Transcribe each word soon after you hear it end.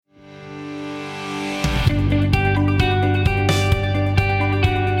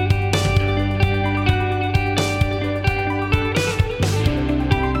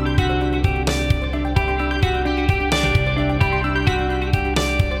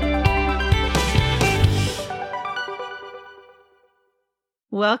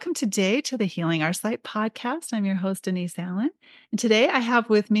Welcome today to the Healing Our Sight podcast. I'm your host, Denise Allen. And today I have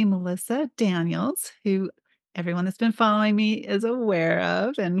with me Melissa Daniels, who everyone that's been following me is aware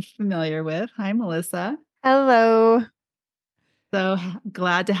of and familiar with. Hi, Melissa. Hello. So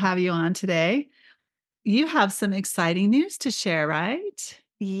glad to have you on today. You have some exciting news to share, right?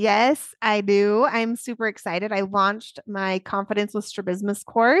 Yes, I do. I'm super excited. I launched my Confidence with Strabismus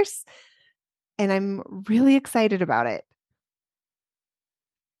course, and I'm really excited about it.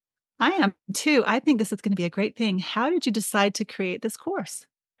 I am too. I think this is going to be a great thing. How did you decide to create this course?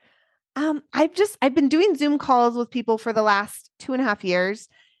 I've been doing Zoom calls with people for the last 2.5 years,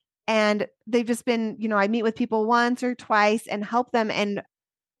 and they've just been, I meet with people once or twice and help them. And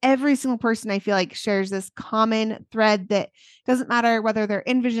every single person I feel like shares this common thread that doesn't matter whether they're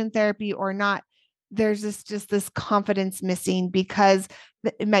in vision therapy or not. There's this confidence missing because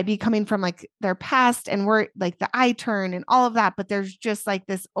it might be coming from like their past and we're like the eye turn and all of that, but there's just like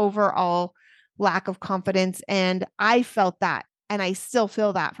this overall lack of confidence. And I felt that, and I still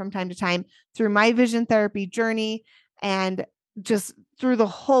feel that from time to time through my vision therapy journey and just through the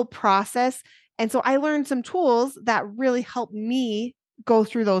whole process. And so I learned some tools that really helped me go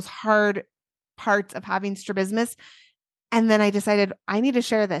through those hard parts of having strabismus. And then I decided I need to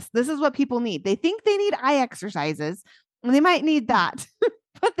share this. This is what people need. They think they need eye exercises, and they might need that.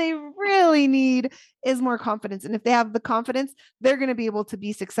 What they really need is more confidence. And if they have the confidence, they're going to be able to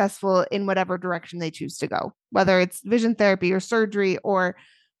be successful in whatever direction they choose to go, whether it's vision therapy or surgery or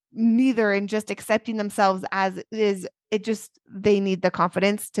neither, and just accepting themselves as is. It just, they need the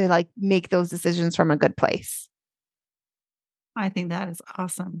confidence to like make those decisions from a good place. I think that is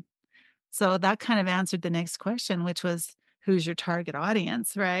awesome. So that kind of answered the next question, which was who's your target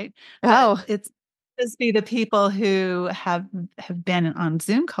audience, right? But Oh, it's just be the people who have been on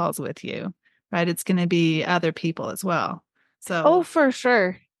Zoom calls with you, right? It's going to be other people as well. oh, So for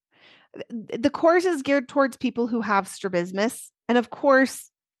sure. The course is geared towards people who have strabismus. And of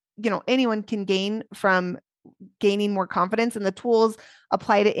course, anyone can gain from gaining more confidence, and the tools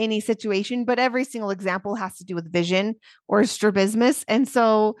apply to any situation, but every single example has to do with vision or strabismus. And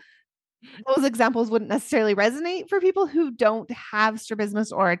so those examples wouldn't necessarily resonate for people who don't have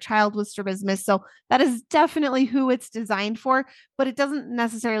strabismus or a child with strabismus. So that is definitely who it's designed for, but it doesn't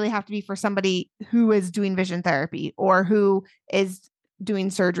necessarily have to be for somebody who is doing vision therapy or who is doing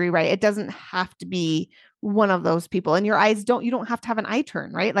surgery, right? It doesn't have to be one of those people. And you don't have to have an eye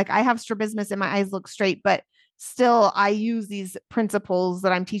turn, right? Like I have strabismus and my eyes look straight, but still I use these principles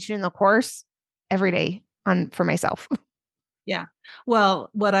that I'm teaching in the course every day on for myself. yeah. Well,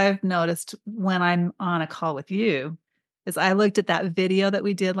 what I've noticed when I'm on a call with you is I looked at that video that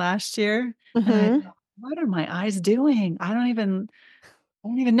we did last year and I Mm-hmm. thought, what are my eyes doing? I don't even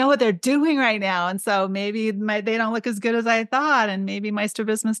know what they're doing right now. And so maybe they don't look as good as I thought. And maybe my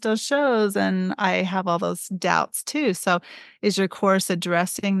strabismus still shows. And I have all those doubts too. So is your course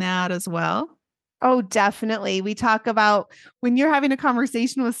addressing that as well? Oh, definitely. We talk about when you're having a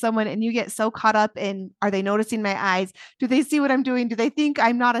conversation with someone and you get so caught up in, are they noticing my eyes? Do they see what I'm doing? Do they think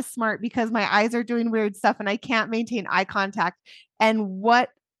I'm not as smart because my eyes are doing weird stuff and I can't maintain eye contact? And what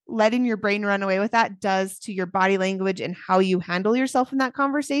letting your brain run away with that does to your body language and how you handle yourself in that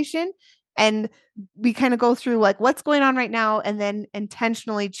conversation. And we kind of go through like what's going on right now and then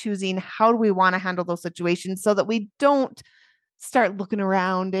intentionally choosing how do we want to handle those situations so that we don't start looking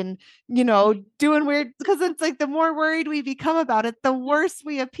around and doing weird, because it's like the more worried we become about it, the worse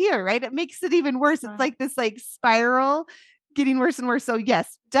we appear, right? It makes it even worse. It's Right. like this like spiral getting worse and worse. So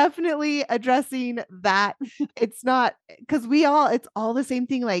yes, definitely addressing that. It's not, because it's all the same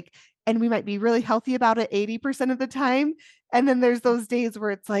thing, like, and we might be really healthy about it 80% of the time, and then there's those days where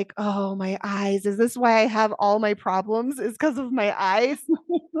it's like, oh, my eyes, is this why I have all my problems, is because of my eyes?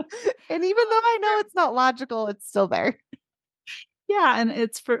 And even though I know it's not logical, it's still there. Yeah. And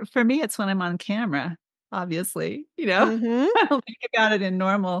it's for me, it's when I'm on camera, obviously, Mm-hmm. I don't think about it in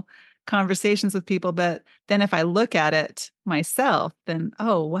normal conversations with people. But then if I look at it myself, then,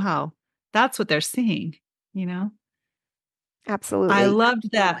 oh, wow, that's what they're seeing, you know? I Absolutely.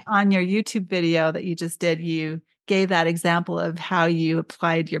 loved that on your YouTube video that you just did. You gave that example of how you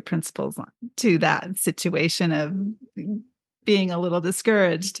applied your principles to that situation of being a little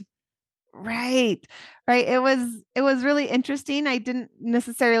discouraged. Right. Right. It was really interesting. I didn't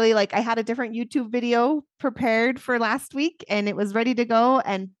necessarily like, I had a different YouTube video prepared for last week and it was ready to go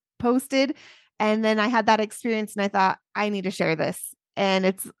and posted. And then I had that experience and I thought I need to share this. And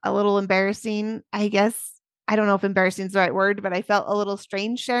it's a little embarrassing, I guess. I don't know if embarrassing is the right word, but I felt a little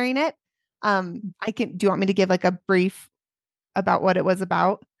strange sharing it. Do you want me to give like a brief about what it was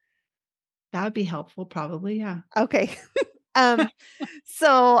about? That would be helpful, probably. Yeah. Okay. Um,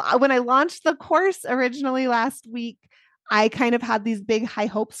 so when I launched the course originally last week, I kind of had these big high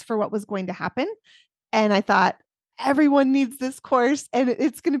hopes for what was going to happen. And I thought, everyone needs this course and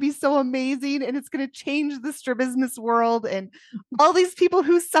it's going to be so amazing and it's going to change the strabismus world. And all these people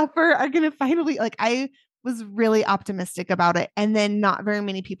who suffer are going to finally, like, I was really optimistic about it. And then not very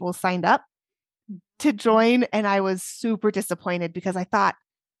many people signed up to join. And I was super disappointed because I thought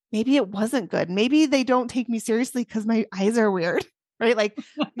maybe it wasn't good. Maybe they don't take me seriously because my eyes are weird, right? Like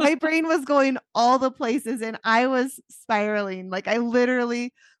my brain was going all the places and I was spiraling. Like I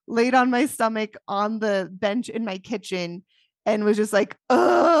literally laid on my stomach on the bench in my kitchen and was just like,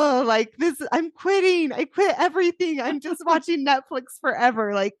 oh, like this, I'm quitting. I quit everything. I'm just watching Netflix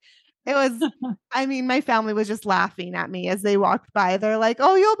forever. Like it was, I mean, my family was just laughing at me as they walked by. They're like,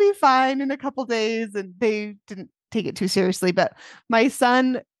 oh, you'll be fine in a couple days. And they didn't take it too seriously. But my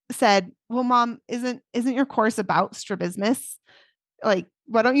son said, well, mom, isn't your course about strabismus? Like,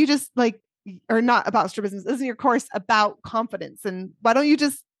 why don't you just like, or not about strabismus, isn't your course about confidence? And why don't you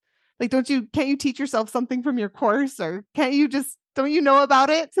just like, can't you teach yourself something from your course? Or don't you know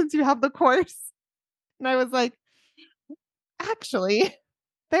about it since you have the course? And I was like, actually,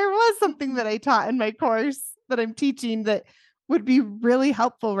 there was something that I taught in my course that I'm teaching that would be really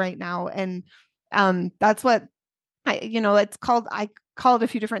helpful right now. And that's what I call it a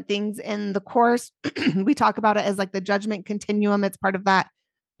few different things in the course. We talk about it as like the judgment continuum. It's part of that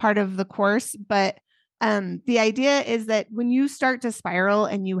part of the course. But the idea is that when you start to spiral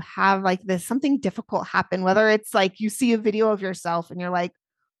and you have like this something difficult happen, whether it's like you see a video of yourself and you're like,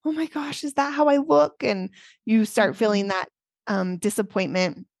 oh my gosh, is that how I look? And you start feeling that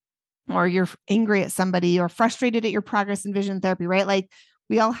disappointment, or you're angry at somebody or frustrated at your progress in vision therapy, right? Like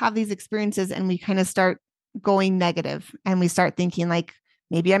we all have these experiences and we kind of start going negative and we start thinking like,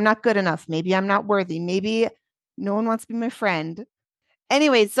 maybe I'm not good enough. Maybe I'm not worthy. Maybe no one wants to be my friend.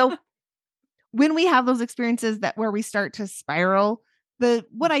 Anyway, so when we have those experiences that where we start to spiral,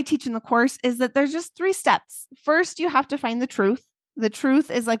 what I teach in the course is that there's just 3 steps. First, you have to find the truth. The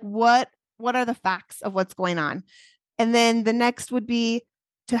truth is like, what are the facts of what's going on? And then the next would be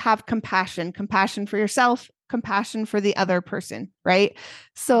to have compassion for yourself, compassion for the other person, right?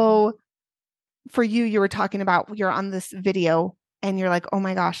 So for you were talking about you're on this video and you're like, oh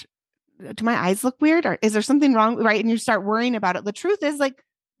my gosh, do my eyes look weird? Or is there something wrong? Right. And you start worrying about it. The truth is like,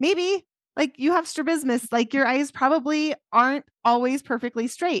 maybe like you have strabismus, like your eyes probably aren't always perfectly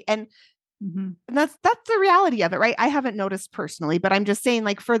straight. And that's the reality of it, right? I haven't noticed personally, but I'm just saying,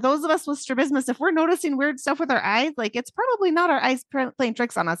 like, for those of us with strabismus, if we're noticing weird stuff with our eyes, like, it's probably not our eyes playing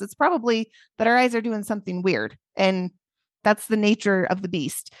tricks on us. It's probably that our eyes are doing something weird, and that's the nature of the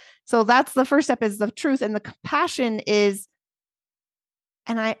beast. So that's the first step, is the truth, and the compassion is,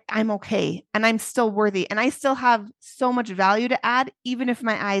 and I'm okay, and I'm still worthy, and I still have so much value to add, even if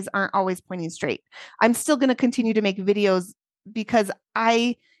my eyes aren't always pointing straight. I'm still going to continue to make videos because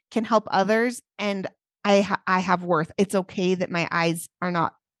I can help others and I have worth. It's okay that my eyes are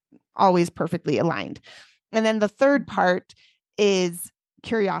not always perfectly aligned. And then the third part is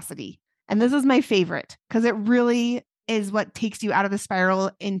curiosity. And this is my favorite because it really is what takes you out of the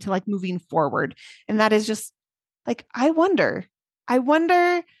spiral into like moving forward. And that is just like, I wonder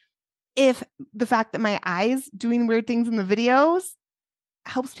if the fact that my eyes doing weird things in the videos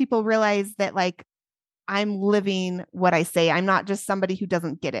helps people realize that like I'm living what I say. I'm not just somebody who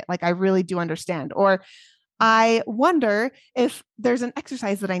doesn't get it. Like I really do understand. Or I wonder if there's an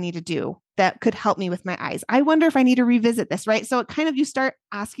exercise that I need to do that could help me with my eyes. I wonder if I need to revisit this, right? So it kind of, you start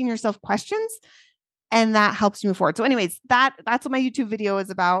asking yourself questions and that helps you move forward. So anyways, that's what my YouTube video is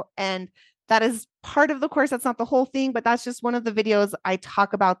about. And that is part of the course. That's not the whole thing, but that's just one of the videos I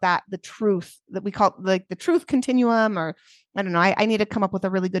talk about, that the truth that we call like the truth continuum, or I don't know. I need to come up with a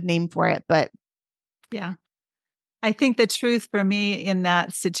really good name for it, but yeah. I think the truth for me in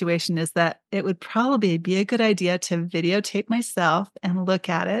that situation is that it would probably be a good idea to videotape myself and look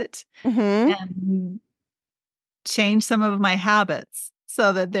at it and change some of my habits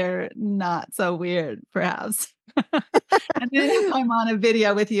so that they're not so weird, perhaps. And then if I'm on a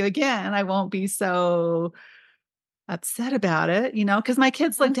video with you again, I won't be so upset about it, because my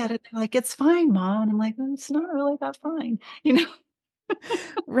kids looked at it, they're like, it's fine, mom. And I'm like, it's not really that fine,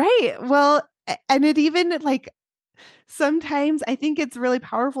 Right. Well, and it even like sometimes I think it's really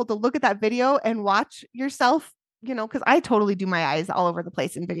powerful to look at that video and watch yourself, because I totally do my eyes all over the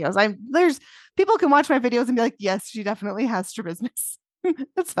place in videos. There's people can watch my videos and be like, yes, she definitely has strabismus.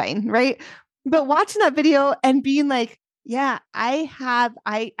 That's fine. Right. But watching that video and being like, yeah, I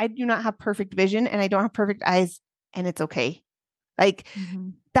do not have perfect vision and I don't have perfect eyes, and it's okay. Like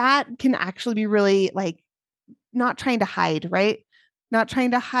that can actually be really like not trying to hide, right? Not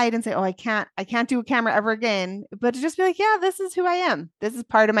trying to hide and say, oh, I can't do a camera ever again, but to just be like, yeah, this is who I am. This is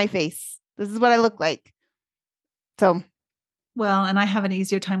part of my face. This is what I look like. So, Well, and I have an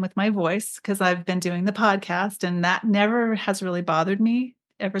easier time with my voice because I've been doing the podcast, and that never has really bothered me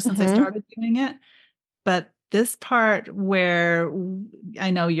ever since I mhm. started doing it. But this part where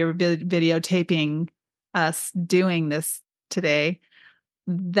I know you're videotaping us doing this today,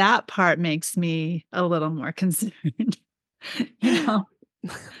 that part makes me a little more concerned. You know,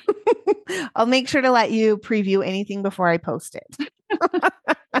 I'll make sure to let you preview anything before I post it.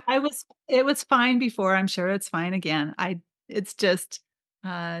 it was fine before. I'm sure it's fine again. It's just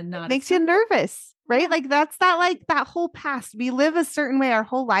It not makes you acceptable. nervous, right? Like that's that like that whole past. We live a certain way our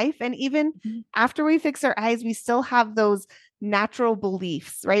whole life. And even Mhm. after we fix our eyes, we still have those natural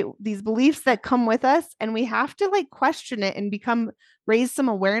beliefs, right? These beliefs that come with us, and we have to like question it and become raise some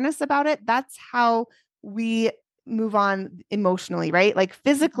awareness about it. That's how we move on emotionally, right? Like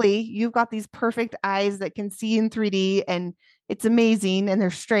physically, you've got these perfect eyes that can see in 3D and it's amazing and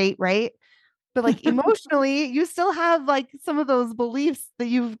they're straight, right? But like emotionally, you still have like some of those beliefs that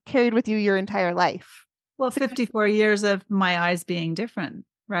you've carried with you your entire life. Well, So, 54 years of my eyes being different,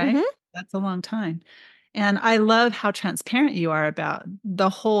 right? mhm, That's a long time. And I love how transparent you are about the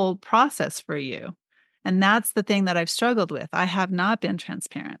whole process for you. And that's the thing that I've struggled with. I have not been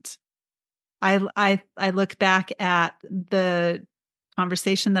transparent. I look back at the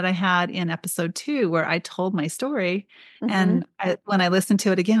conversation that I had in episode 2 where I told my story, mhm. and when I listened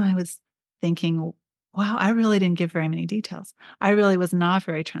to it again, I was thinking, wow, I really didn't give very many details. I really was not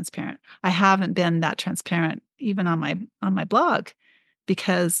very transparent. I haven't been that transparent even on my blog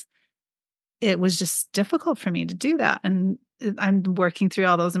because it was just difficult for me to do that. And I'm working through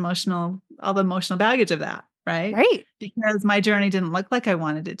all the emotional baggage of that, right? Right, Because my journey didn't look like I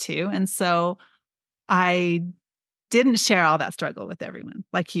wanted it to. And so I didn't share all that struggle with everyone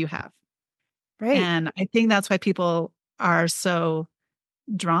like you have. right. And I think that's why people are so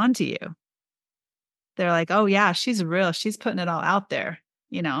drawn to you. They're like, "Oh yeah, she's real. She's putting it all out there."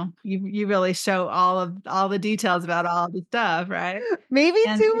 You really show all the details about all the stuff, right? Maybe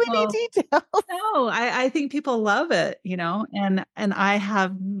And too people many details. no, I think people love it. And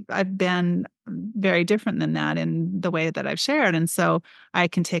I've been very different than that in the way that I've shared. And so I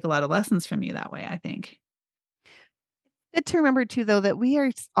can take a lot of lessons from you that way, I think. Good to remember too, though, that we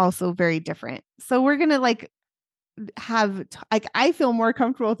are also very different. So we're gonna like like I feel more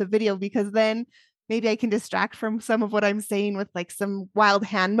comfortable with the video because then maybe I can distract from some of what I'm saying with like some wild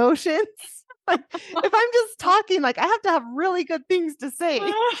hand motions. Like if I'm just talking, like I have to have really good things to say.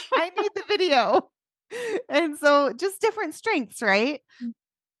 I need the video. And so just different strengths, right?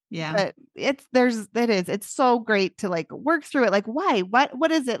 Yeah. But it's so great to like work through it. Like why?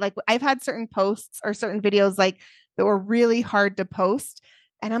 What is it? Like I've had certain posts or certain videos like that were really hard to post.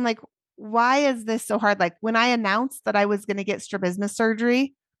 And I'm like, why is this so hard? Like when I announced that I was going to get strabismus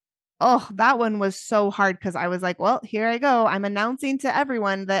surgery, oh, that one was so hard because I was like, well, here I go. I'm announcing to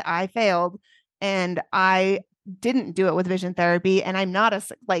everyone that I failed and I didn't do it with vision therapy. And I'm not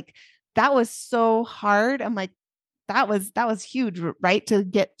like, that was so hard. I'm like, that was huge, right? To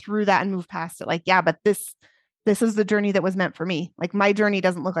get through that and move past it. Like, yeah, but this is the journey that was meant for me. Like my journey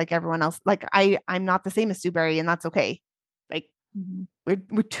doesn't look like everyone else. Like I'm not the same as Sue Berry, and that's okay. Like Mhm.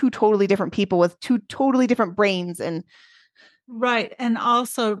 we're two totally different people with two totally different brains. And Right. And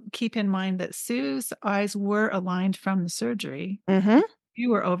also keep in mind that Sue's eyes were aligned from the surgery. mhm. You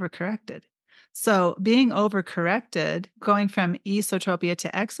were overcorrected. So being overcorrected, going from esotropia to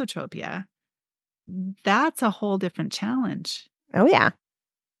exotropia, that's a whole different challenge. Oh yeah.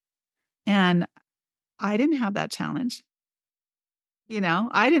 And I didn't have that challenge.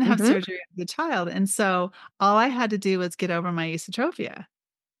 I didn't have Mhm. surgery as a child. And so all I had to do was get over my esotropia.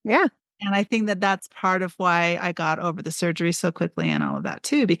 Yeah. And I think that that's part of why I got over the surgery so quickly and all of that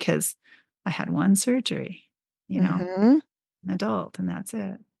too, because I had one surgery, Mhm. an adult, and that's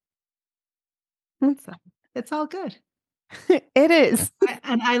it. Mm. So it's all good. It is.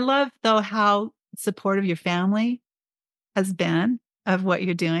 And I love though how supportive your family has been of what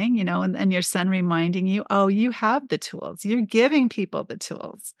you're doing, and your son reminding you, oh, you have the tools. You're giving people the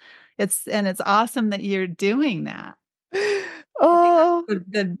tools. It's awesome that you're doing that. I think Oh, that's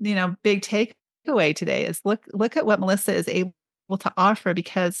the big takeaway today is look at what Melissa is able to offer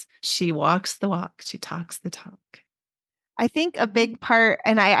because she walks the walk, she talks the talk. I think a big part,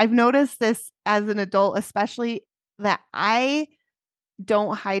 and I've noticed this as an adult, especially that I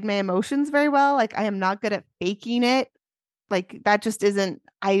don't hide my emotions very well. Like I am not good at faking it. Like that just isn't,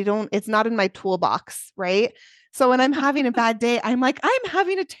 I don't, it's not in my toolbox, right? So when I'm having a bad day, I'm like, I'm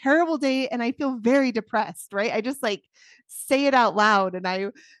having a terrible day and I feel very depressed, right? I just like say it out loud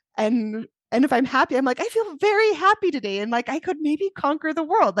and if I'm happy, I'm like, I feel very happy today. And like I could maybe conquer the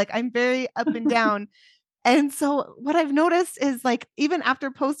world. Like I'm very up and down. And so what I've noticed is like even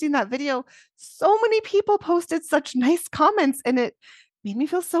after posting that video, so many people posted such nice comments and it made me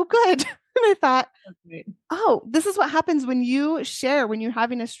feel so good. And I thought, Right. oh, this is what happens when you share, when you're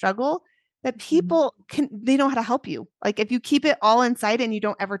having a struggle, that Mhm. people can, they know how to help you. Like if you keep it all inside and you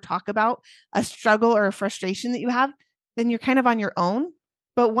don't ever talk about a struggle or a frustration that you have, then you're kind of on your own.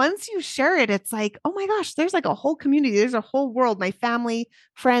 But once you share it, it's like, oh my gosh, there's like a whole community, there's a whole world, my family,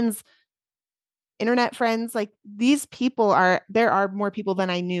 friends, internet friends, like these people are, there are more people than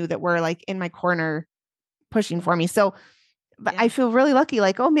I knew that were like in my corner pushing for me. So but I Yeah. feel really lucky,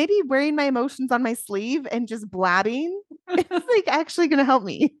 like, oh, maybe wearing my emotions on my sleeve and just blabbing is like actually going to help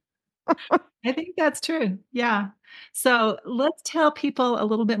me. I think that's true. Yeah. So let's tell people a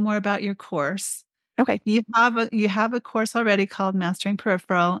little bit more about your course. Okay. You have a course already called Mastering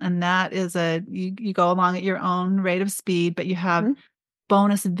Peripheral, and that is you go along at your own rate of speed, but you have Mhm.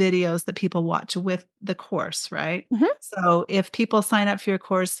 bonus videos that people watch with the course, right? Mhm. So if people sign up for your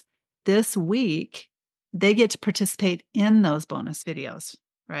course this week, they get to participate in those bonus videos,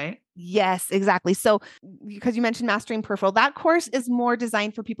 right? Yes, exactly. So, because you mentioned mastering peripheral, that course is more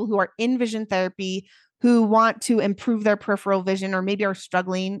designed for people who are in vision therapy, who want to improve their peripheral vision, or maybe are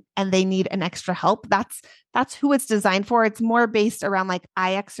struggling and they need an extra help. That's who it's designed for. It's more based around like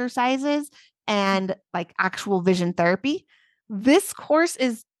eye exercises and like actual vision therapy. This course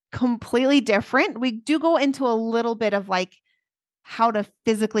is completely different. We do go into a little bit of like how to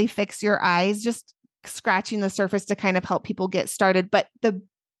physically fix your eyes, just scratching the surface to kind of help people get started. But the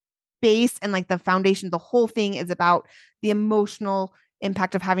base and like the foundation, the whole thing is about the emotional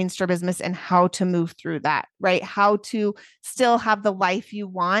impact of having strabismus and how to move through that, right? How to still have the life you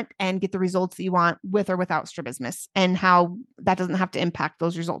want and get the results that you want with or without strabismus, and how that doesn't have to impact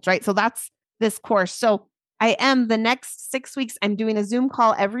those results, right? So that's this course. So I am the next 6 weeks, I'm doing a Zoom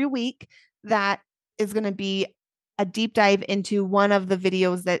call every week that is going to be a deep dive into one of the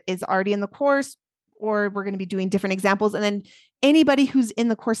videos that is already in the course, or we're going to be doing different examples. And then anybody who's in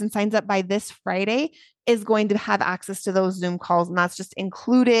the course and signs up by this Friday is going to have access to those Zoom calls. And that's just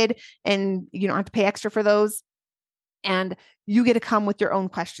included. And you don't have to pay extra for those. And you get to come with your own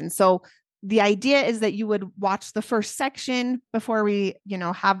questions. So the idea is that you would watch the first section before we,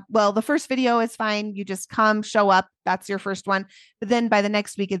 the first video is fine. You just come, show up. That's your first one. But then by the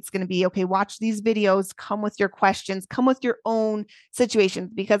next week, it's going to be, okay, watch these videos, come with your questions, come with your own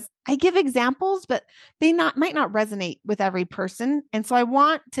situations, because I give examples, but might not resonate with every person. And so I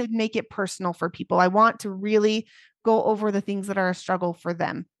want to make it personal for people. I want to really go over the things that are a struggle for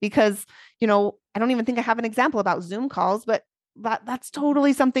them, because, I don't even think I have an example about Zoom calls, but that's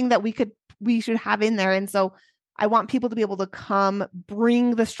totally something that we should have in there. And so I want people to be able to come,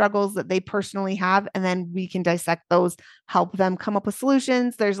 bring the struggles that they personally have, and then we can dissect those, help them come up with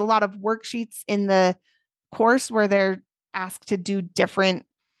solutions. There's a lot of worksheets in the course where they're asked to do different,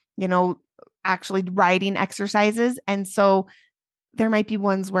 you know, actually writing exercises. And so there might be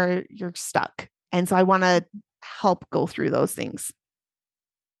ones where you're stuck. And so I want to help go through those things.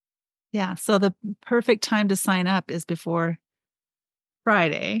 Yeah. So the perfect time to sign up is before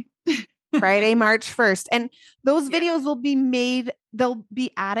Friday. Friday, March 1st. And those Yeah. videos will be made, they'll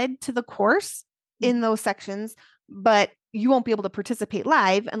be added to the course in those sections, but you won't be able to participate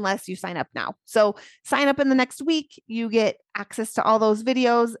live unless you sign up now. So sign up in the next week, you get access to all those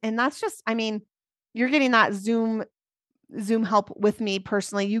videos. And that's just, you're getting that Zoom help with me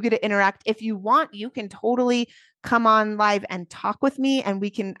personally. You get to interact. If you want, you can totally come on live and talk with me and we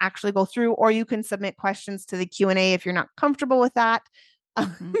can actually go through, or you can submit questions to the Q&A if you're not comfortable with that.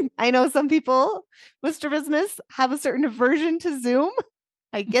 Mhm. I know some people with strabismus have a certain aversion to Zoom.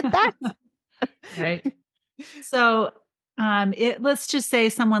 I get that. Right. So let's just say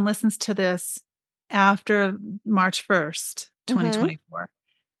someone listens to this after March 1st, Mhm. 2024.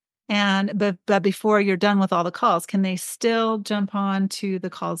 But before you're done with all the calls, can they still jump on to the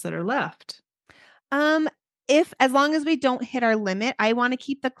calls that are left? Um, if as long as we don't hit our limit, I want to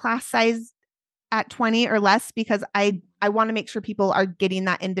keep the class size at 20 or less, because I want to make sure people are getting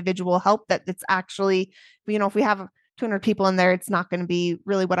that individual help, that it's actually, if we have 200 people in there, it's not going to be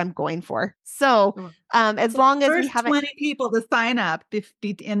really what I'm going for. So, Sure. as So the long as we first haven't, 20 people to sign up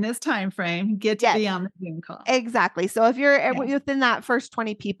in this time frame get to yes, be on the Zoom call. exactly. So if you're Yeah. within that first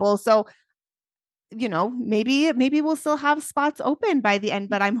 20 people, so maybe we'll still have spots open by the end,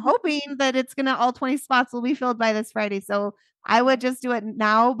 but I'm hoping that it's gonna all 20 spots will be filled by this Friday. So I would just do it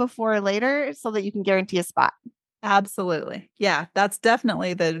now before later so that you can guarantee a spot. Absolutely. Yeah, that's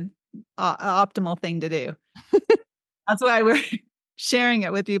definitely the optimal thing to do. That's why we're sharing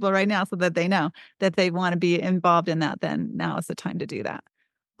it with people right now so that they know that they want to be involved in that, then now is the time to do that.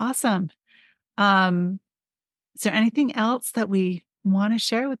 Awesome. Um, is there anything else that we want to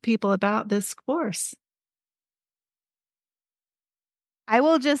share with people about this course? I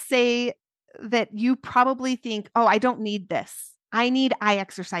will just say that you probably think, oh, I don't need this. I need eye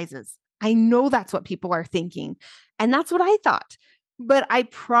exercises. I know that's what people are thinking. And that's what I thought. But I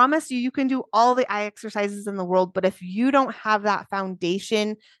promise you, you can do all the eye exercises in the world. But if you don't have that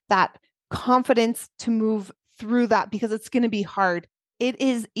foundation, that confidence to move through that, because it's going to be hard, it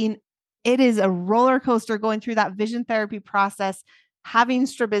is a roller coaster going through that vision therapy process, having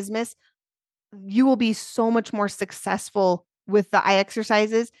strabismus. You will be so much more successful with the eye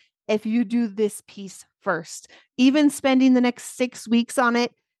exercises if you do this piece first. Even spending the next 6 weeks on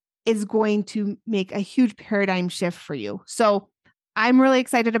it is going to make a huge paradigm shift for you. So I'm really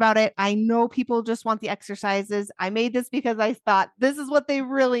excited about it. I know people just want the exercises. I made this because I thought this is what they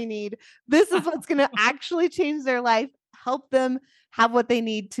really need. This is what's going to actually change their life, help them have what they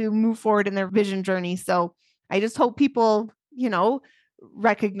need to move forward in their vision journey. So I just hope people,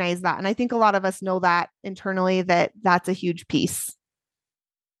 recognize that. And I think a lot of us know that internally, that that's a huge piece.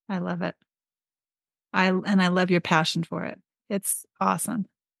 I love it. I love your passion for it. It's awesome.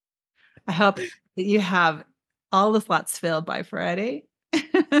 I hope that you have all the slots filled by Friday.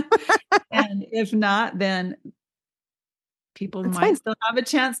 And if not, then people That's might fine. still have a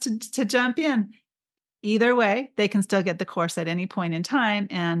chance to jump in. Either way, they can still get the course at any point in time,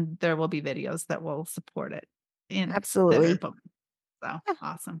 and there will be videos that will support it in that are Absolutely. booked. So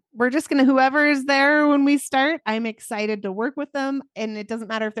awesome. We're just going to, whoever is there when we start, I'm excited to work with them. And it doesn't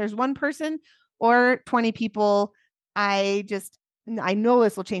matter if there's one person or 20 people. I know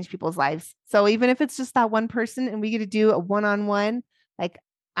this will change people's lives. So even if it's just that one person and we get to do a one-on-one, like,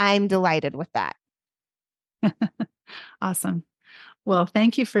 I'm delighted with that. Awesome. Well,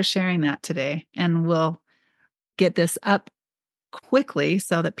 thank you for sharing that today. And we'll get this up quickly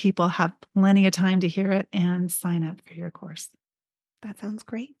so that people have plenty of time to hear it and sign up for your course. That sounds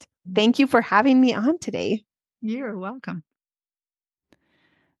great. Thank you for having me on today. You're welcome.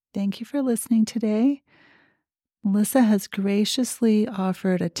 Thank you for listening today. Melissa has graciously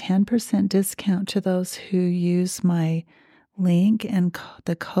offered a 10% discount to those who use my link and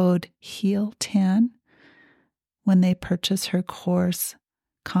the code HEAL10 when they purchase her course,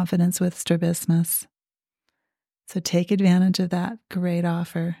 Confidence with Strabismus. So take advantage of that great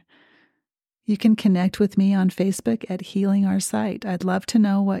offer. You can connect with me on Facebook at Healing Our Sight. I'd love to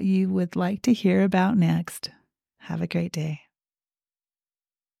know what you would like to hear about next. Have a great day.